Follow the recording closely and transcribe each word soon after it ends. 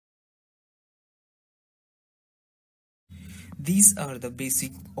These are the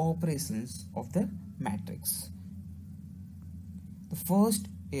basic operations of the matrix. The first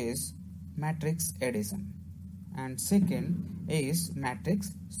is matrix addition, and second is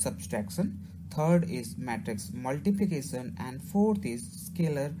matrix subtraction, third is matrix multiplication, and fourth is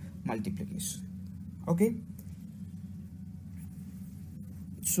scalar multiplication. Okay,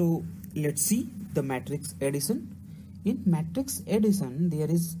 so let's see the matrix addition. In matrix addition, there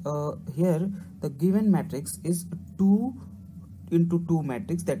is here the given matrix is 2 into 2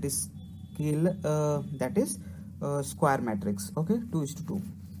 matrix, that is square matrix. Okay, 2 is to 2.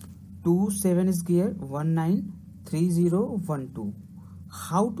 2 7 is here, 1 9 3 0 1 2.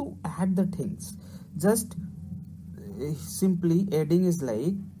 How to add the things? Just simply adding is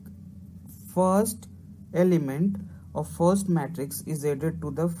like first element of first matrix is added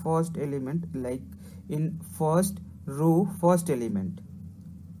to the first element, like in first row first element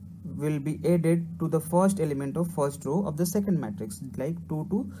will be added to the first element of first row of the second matrix, like 2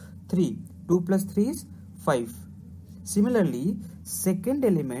 to 3. 2 plus 3 is 5. Similarly, second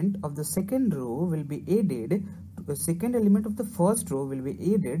element of the second row will be added to the second element of the first row will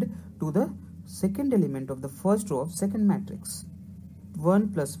be added to the second element of the first row of second matrix.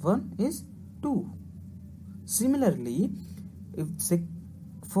 1 plus 1 is 2. Similarly, if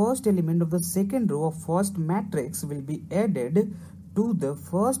first element of the second row of first matrix will be added to the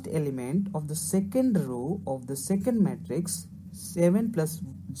first element of the second row of the second matrix, 7 plus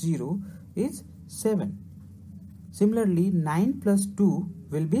 0 is 7. Similarly, 9 plus 2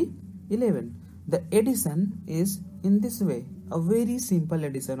 will be 11. The addition is in this way, a very simple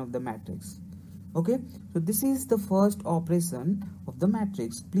addition of the matrix. Okay, so this is the first operation of the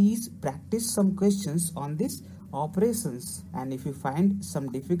matrix. Please practice some questions on this operations, and if you find some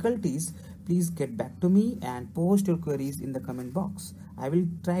difficulties, please get back to me and post your queries in the comment box. I will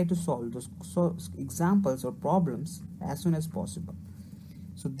try to solve those examples or problems as soon as possible.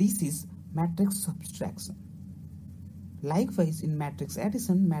 So this is matrix subtraction. Likewise, in matrix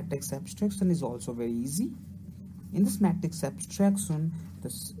addition, matrix subtraction is also very easy. In this matrix subtraction,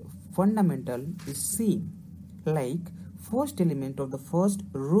 the fundamental is same, like first element of the first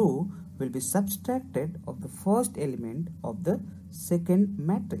row will be subtracted of the first element of the second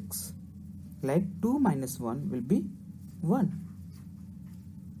matrix, like 2 minus 1 will be 1.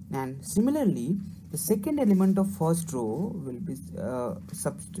 And similarly, the second element of first row will be the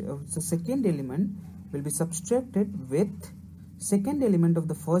second element will be subtracted with second element of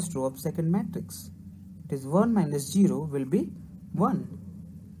the first row of second matrix. It is 1 minus 0 will be 1.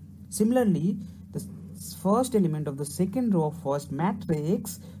 Similarly, the first element of the second row of first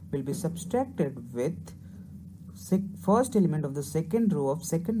matrix will be subtracted with first element of the second row of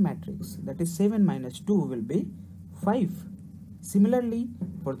second matrix, that is 7 minus 2 will be 5. Similarly,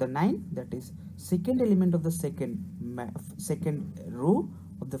 for the 9, that is second element of the second row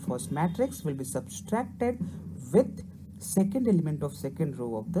of the first matrix will be subtracted with second element of second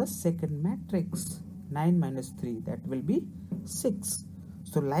row of the second matrix, 9 minus 3, that will be 6.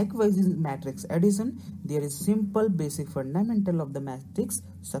 So likewise, in matrix addition, there is simple basic fundamental of the matrix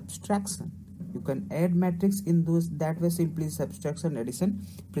subtraction. You can add matrix in those that way, simply subtraction addition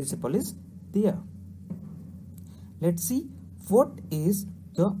principle is there. Let's see what is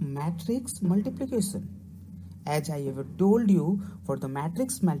the matrix multiplication. As I have told you, for the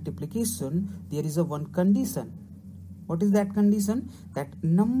matrix multiplication, there is a one condition. What is that condition? That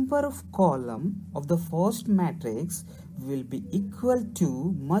number of column of the first matrix will be equal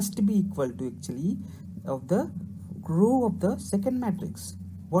to, must be equal to actually, of the row of the second matrix.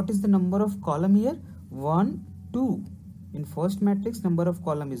 What is the number of column here? 1, 2. In first matrix, number of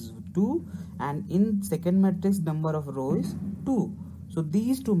column is 2, and in second matrix, number of row is 2. So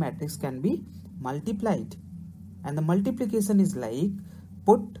these two matrices can be multiplied, and the multiplication is like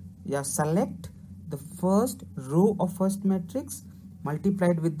select the first row of first matrix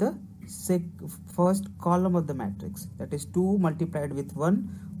multiplied with the first column of the matrix, that is 2 multiplied with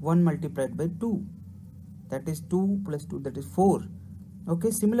 1, 1 multiplied by 2, that is 2 plus 2, that is 4.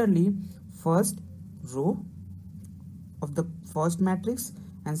 Okay, similarly, first row of the first matrix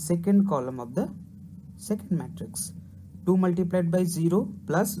and second column of the second matrix, 2 multiplied by 0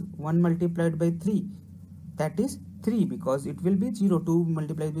 plus 1 multiplied by 3, that is 3, because it will be 0, 2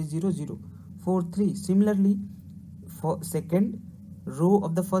 multiplied by 0, 0, 4, 3. Similarly, for second row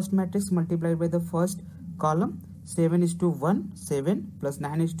of the first matrix multiplied by the first column, 7 is to 1, 7 plus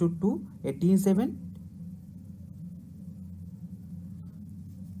 9 is to 2, 18, 7,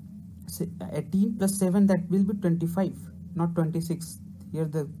 18 plus 7, that will be 25, not 26. Here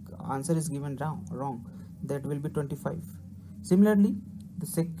the answer is given wrong. That will be 25. Similarly,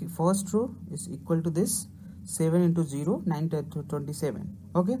 the first row is equal to this, 7 into 0, 9 to 27.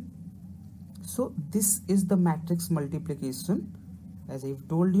 Okay, so this is the matrix multiplication. As I've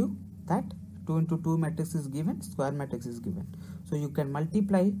told you that 2 into 2 matrix is given, square matrix is given. So you can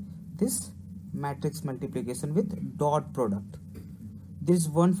multiply this matrix multiplication with dot product. This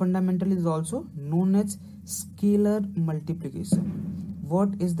one fundamental is also known as scalar multiplication. What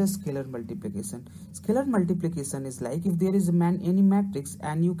is the scalar multiplication? Scalar multiplication is like if there is any matrix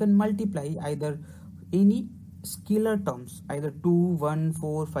and you can multiply either any scalar terms, either 2, 1,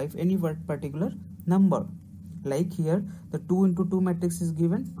 4, 5, any particular number. Like here the 2 into 2 matrix is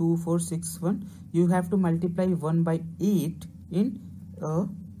given, 2, 4, 6, 1. You have to multiply 1 by 8 in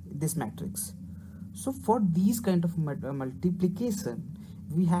this matrix. So for these kind of multiplication,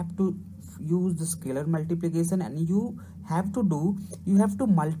 we have to use the scalar multiplication, and you have to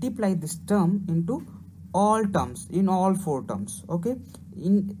multiply this term into all terms, in all 4 terms. Okay,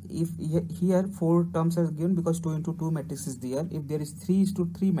 if here 4 terms are given because 2 into 2 matrix is there. If there is 3 is to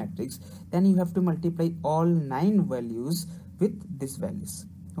 3 matrix, then you have to multiply all 9 values with these values.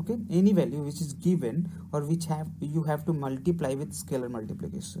 Okay, any value which is given or which you have to multiply with scalar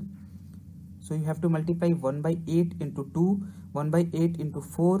multiplication. So you have to multiply 1 by 8 into 2, 1 by 8 into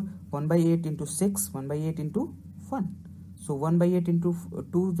 4, 1 by 8 into 6, 1 by 8 into 1. So 1 by 8 into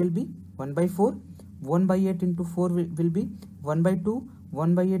 2 will be 1 by 4, 1 by 8 into 4 will be 1 by 2,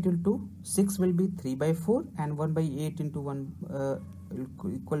 1 by 8 into 6 will be 3 by 4, and 1 by 8 into 1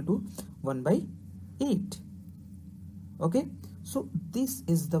 equal to 1 by 8. Okay, so this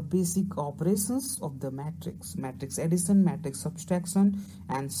is the basic operations of the matrix addition, matrix subtraction,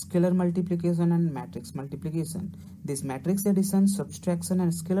 and scalar multiplication and matrix multiplication. This matrix addition, subtraction,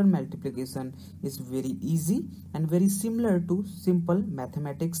 and scalar multiplication is very easy and very similar to simple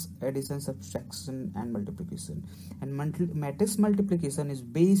mathematics addition, subtraction, and multiplication. And matrix multiplication is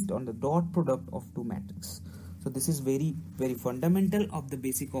based on the dot product of 2 matrices. So this is very fundamental of the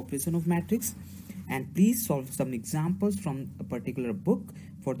basic operation of matrix. And please solve some examples from a particular book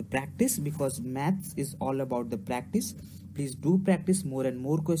for the practice, because maths is all about the practice. Please do practice more and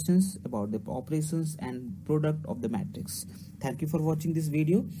more questions about the operations and product of the matrix. Thank you for watching this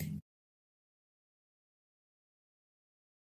video.